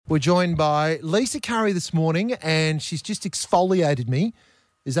We're joined by Lisa Curry this morning, and she's just exfoliated me.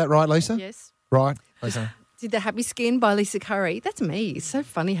 Is that right, Lisa? Yes. Right. Okay. Did the Happy Skin by Lisa Curry. That's me. It's so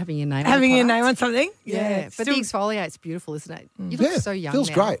funny having your name Having on your the name on product. something? Yeah. But the exfoliate's beautiful, isn't it? You look so young feels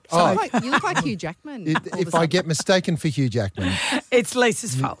now. great. You look like Hugh Jackman. If I get mistaken for Hugh Jackman. It's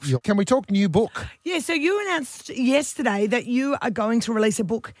Lisa's fault. Can we talk new book? Yeah, so you announced yesterday that you are going to release a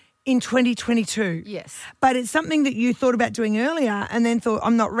book in 2022. Yes. But it's something that you thought about doing earlier and then thought,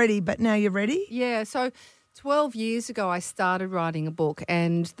 I'm not ready, but now you're ready? Yeah, so 12 years ago I started writing a book,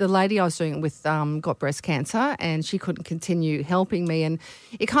 and the lady I was doing it with got breast cancer, and she couldn't continue helping me, and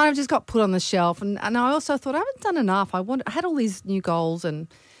it kind of just got put on the shelf. And I also thought I haven't done enough. I had all these new goals and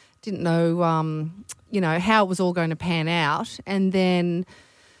didn't know, how it was all going to pan out. And then,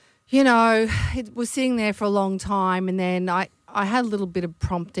 it was sitting there for a long time, and then I had a little bit of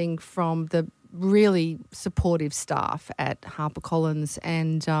prompting from the really supportive staff at HarperCollins,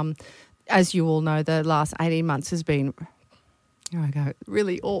 and as you all know, the last 18 months has been,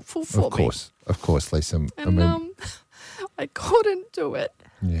 really awful for me. Of course, Lisa. And I couldn't do it.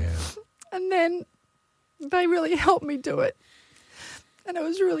 Yeah. And then they really helped me do it. And it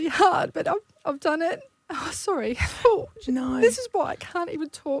was really hard, but I've done it. Oh, sorry. Oh, No. This is why I can't even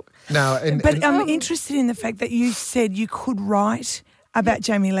talk. No, But I'm interested in the fact that you said you could write about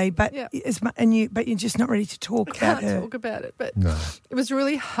Jamie Lee, but but you're just not ready to talk about her. I can't talk about it, but No. it was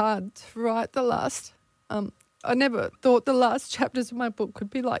really hard to write the last. I never thought the last chapters of my book could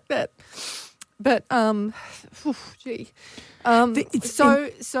be like that, but So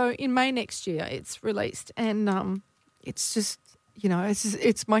in May next year it's released, and it's just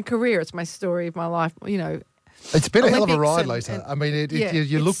it's my career, it's my story of my life. It's been a hell of a Olympics ride, and- Lisa. and- I mean, yeah,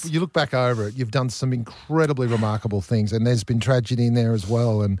 you look back over it. You've done some incredibly remarkable things, and there's been tragedy in there as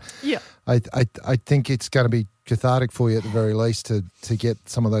well. And Yeah. I think it's going to be cathartic for you at the very least to get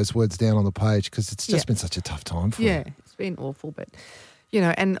some of those words down on the page, because it's just been such a tough time for you. Yeah, it's been awful, but,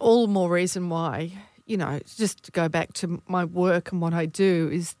 and all the more reason why, just to go back to my work and what I do,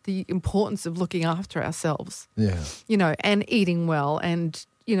 is the importance of looking after ourselves, Yeah. and eating well, and,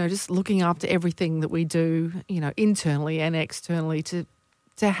 just looking after everything that we do, internally and externally to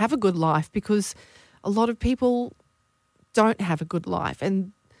have a good life, because a lot of people don't have a good life.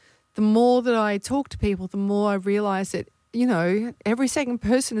 And the more that I talk to people, the more I realise that, every second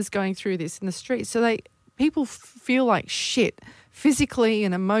person is going through this in the street. So people feel like shit physically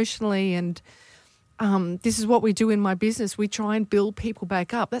and emotionally, and this is what we do in my business. We try and build people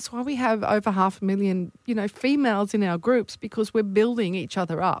back up. That's why we have over 500,000, females in our groups, because we're building each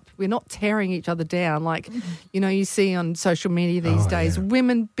other up. We're not tearing each other down like, you see on social media these days. Yeah.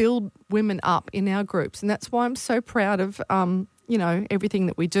 Women build women up in our groups, and that's why I'm so proud of, everything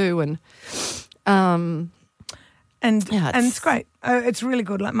that we do. And it's great. It's really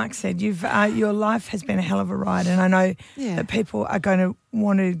good. Like Mark said, your life has been a hell of a ride, and I know that people are going to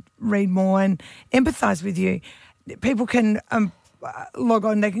want to read more and empathise with you. People can log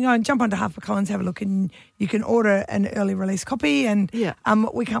on. They can go and jump onto HarperCollins, have a look, and you can order an early release copy. And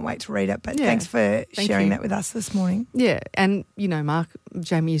we can't wait to read it. But thanks for sharing that with us this morning. Yeah, and Mark,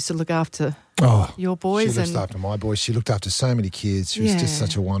 Jamie used to look after your boys. She looked after my boys. She looked after so many kids. She was just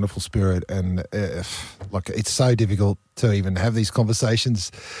such a wonderful spirit. And it's so difficult to even have these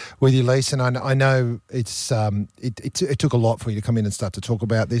conversations with you, Lisa. And I know it took a lot for you to come in and start to talk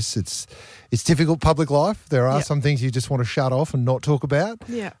about this. It's difficult public life. There are some things you just want to shut off and not talk about.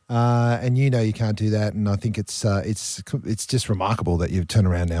 Yeah. And you can't do that. And I think it's just remarkable that you've turned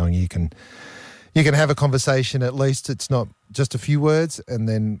around now and you can have a conversation. At least it's not just a few words, and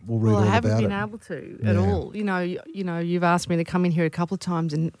then we'll read all about it. I haven't been able to at all. You've asked me to come in here a couple of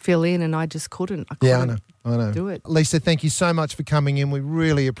times and fill in, and I just couldn't. I know. Do it. Lisa, thank you so much for coming in. We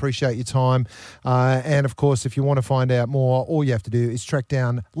really appreciate your time. And of course, if you want to find out more, all you have to do is track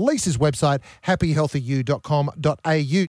down Lisa's website, happyhealthyyou.com.au.